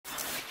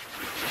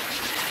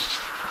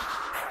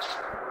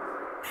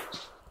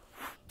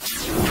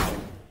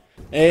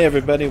Hey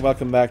everybody,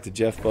 welcome back to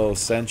Jeff Bowl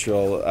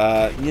Central.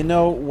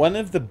 One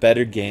of the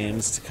better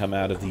games to come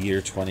out of the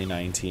year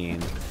 2019,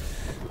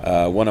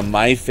 one of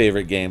my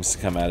favorite games to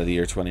come out of the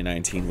year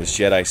 2019 was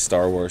Jedi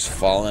Star Wars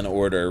Fallen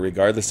Order,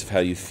 regardless of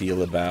how you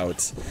feel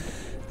about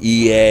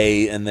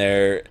EA and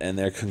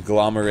their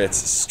conglomerate's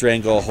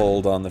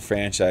stranglehold on the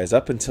franchise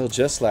up until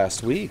just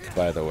last week,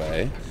 by the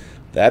way.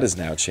 That has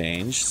now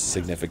changed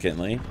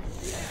significantly.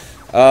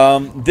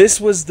 This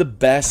was the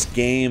best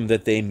game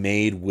that they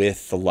made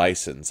with the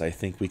license. I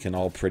think we can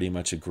all pretty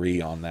much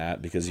agree on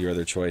that because your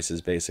other choice is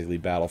basically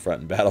Battlefront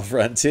and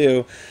Battlefront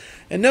 2,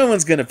 and no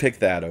one's going to pick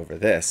that over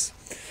this.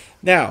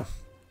 Now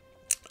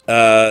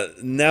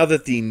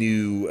that the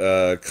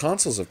new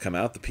consoles have come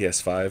out, the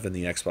PS5 and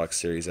the Xbox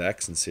Series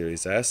X and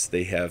Series S,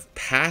 they have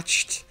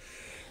patched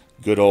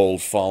good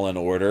old Fallen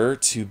Order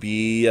to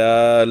be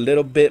a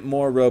little bit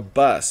more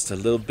robust, a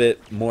little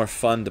bit more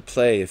fun to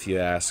play, if you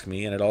ask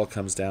me. And it all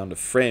comes down to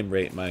frame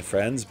rate, my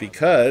friends,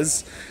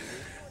 because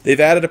they've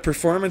added a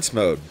performance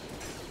mode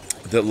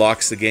that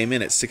locks the game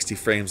in at 60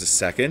 frames a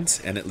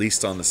second, and at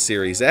least on the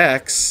Series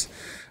X,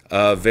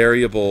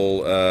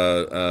 variable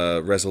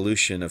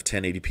resolution of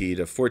 1080p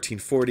to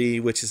 1440,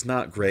 which is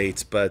not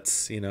great,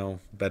 but, you know,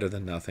 better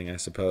than nothing, I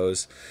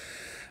suppose.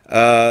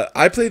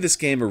 I played this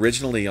game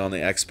originally on the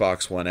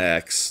Xbox One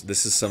X.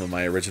 This is some of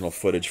my original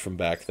footage from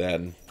back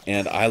then,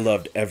 and I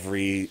loved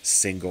every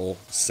single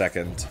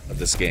second of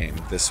this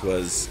game. This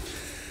was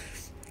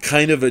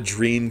kind of a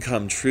dream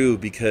come true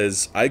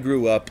because I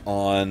grew up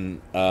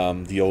on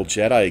the old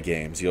Jedi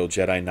games, the old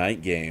Jedi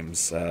Knight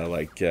games,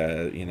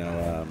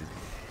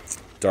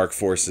 Dark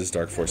Forces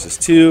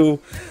 2,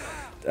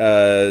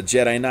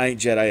 Jedi Knight,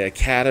 Jedi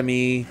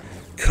Academy,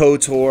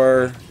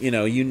 KOTOR,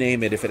 you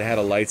name it. If it had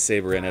a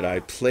lightsaber in it, I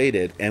played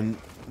it. And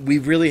we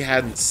really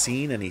hadn't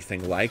seen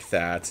anything like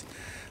that,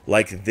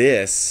 like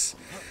this,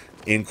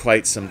 in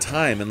quite some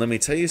time. And let me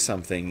tell you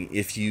something.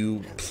 If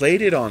you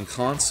played it on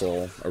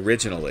console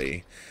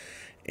originally,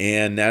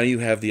 and now you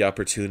have the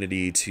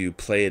opportunity to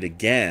play it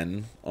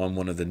again on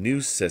one of the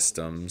new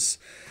systems,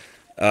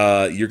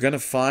 you're going to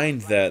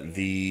find that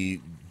the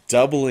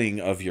doubling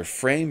of your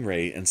frame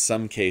rate, in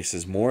some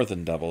cases more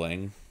than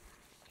doubling,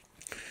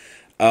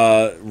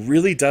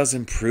 really does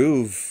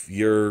improve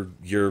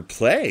your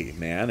play,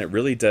 man. It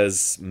really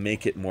does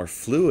make it more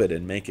fluid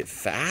and make it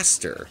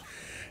faster.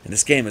 And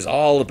this game is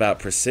all about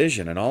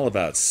precision and all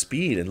about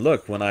speed. And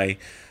look, when I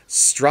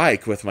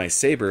strike with my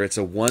saber, it's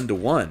a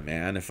 1-to-1,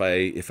 man. If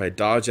I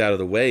dodge out of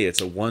the way,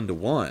 it's a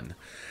 1-to-1.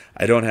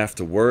 I don't have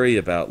to worry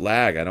about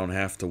lag. I don't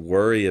have to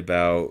worry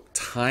about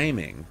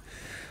timing.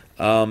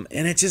 And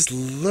it just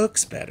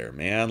looks better,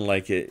 man.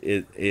 Like there's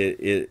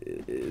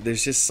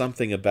just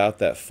something about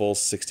that full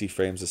 60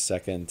 frames a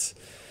second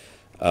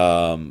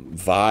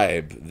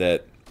vibe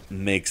that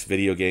makes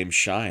video games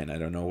shine. I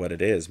don't know what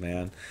it is,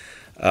 man.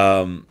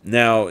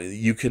 Now,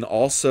 you can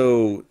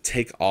also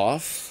take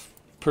off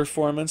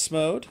performance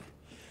mode,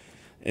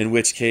 in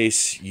which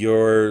case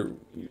you're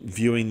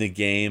viewing the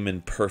game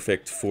in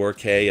perfect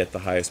 4K at the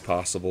highest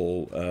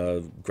possible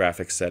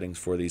graphics settings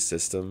for these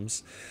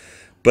systems.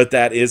 But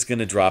that is going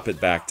to drop it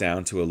back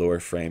down to a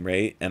lower frame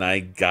rate. And I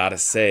gotta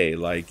say,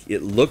 like,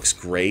 it looks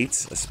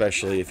great,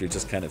 especially if you're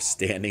just kind of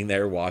standing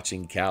there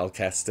watching Cal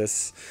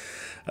Kestis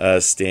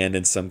stand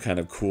in some kind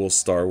of cool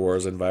Star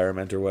Wars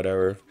environment or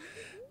whatever.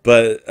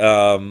 But,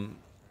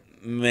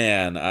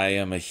 man, I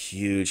am a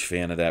huge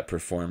fan of that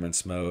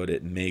performance mode.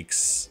 It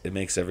makes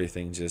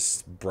everything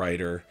just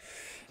brighter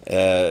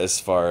as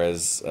far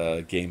as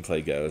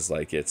gameplay goes.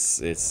 Like,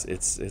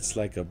 it's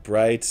like a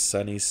bright,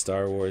 sunny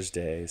Star Wars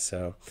day.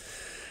 So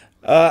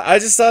I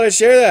just thought I'd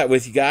share that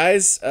with you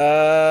guys.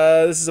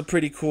 This is a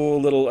pretty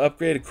cool little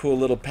upgrade, a cool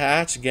little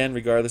patch. Again,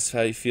 regardless of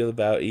how you feel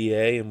about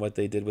EA and what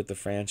they did with the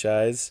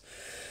franchise.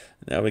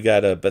 Now we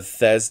got a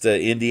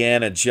Bethesda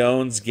Indiana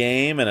Jones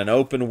game and an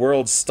open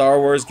world Star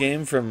Wars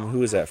game from,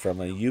 who is that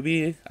from? I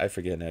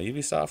forget now.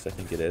 Ubisoft, I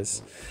think it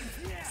is.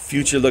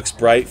 Future looks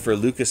bright for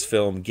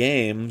Lucasfilm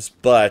Games,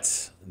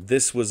 but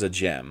this was a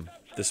gem.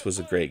 This was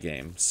a great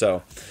game.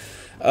 So,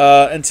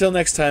 until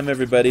next time,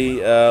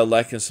 everybody,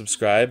 like and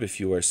subscribe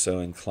if you are so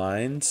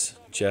inclined.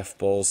 Jeff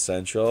Bowl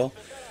Central.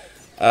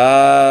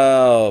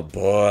 Oh,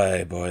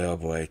 boy, oh,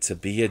 boy. To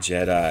be a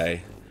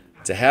Jedi.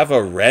 To have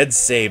a red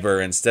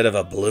saber instead of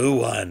a blue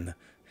one.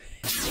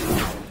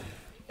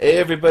 Hey,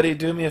 everybody,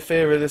 do me a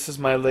favor. This is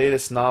my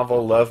latest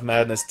novel, Love,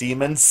 Madness,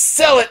 Demons.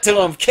 Sell it to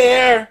them,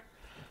 Care!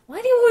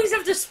 Why do you always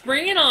have to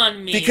spring it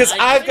on me? Because like,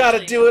 I've got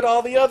to do it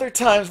all the other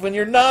times when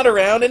you're not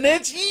around, and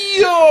it's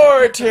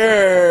your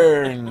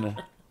turn.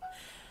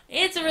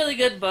 It's a really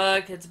good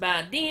book. It's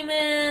about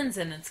demons,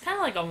 and it's kind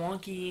of like a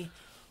wonky,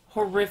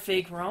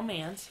 horrific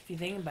romance, if you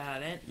think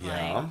about it.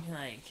 Yeah.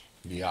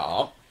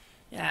 Yeah.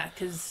 Yeah,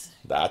 because...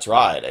 That's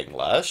right,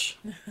 English.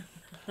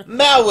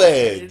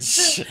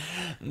 Marriage!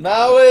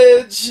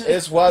 Marriage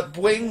is what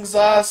brings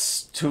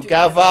us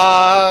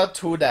together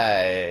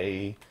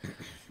today.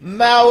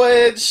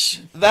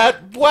 Marriage,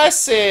 that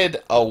blessed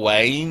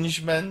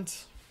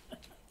arrangement.